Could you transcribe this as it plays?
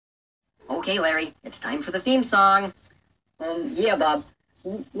Okay, Larry, it's time for the theme song. Yeah, Bob.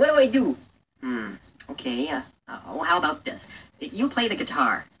 What do I do? Okay, how about this? You play the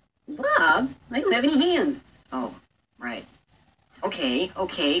guitar. Bob, I don't have any hand. Oh, right. Okay,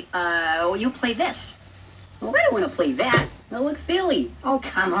 you play this. Well, I don't want to play that. That'll look silly. Oh,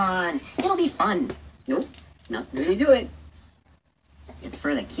 come on. It'll be fun. Nope, not gonna do it. It's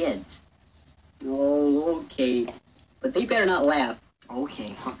for the kids. Oh, okay. But they better not laugh.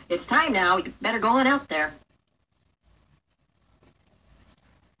 Okay, well, it's time now. You better go on out there.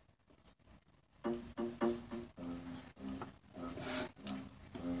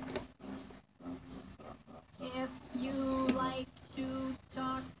 If you like to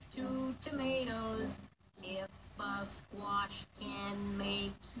talk to tomatoes, if a squash can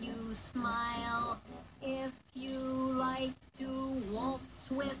make you smile, if you like to waltz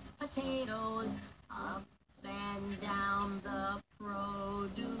with potatoes, up and down the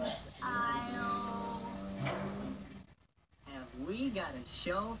produce aisle, have we got a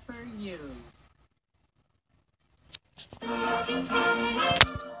show for you.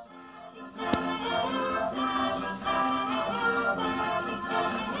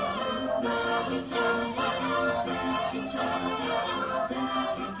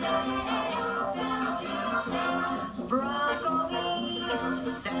 Broccoli,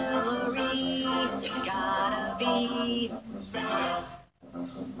 celery, you gotta be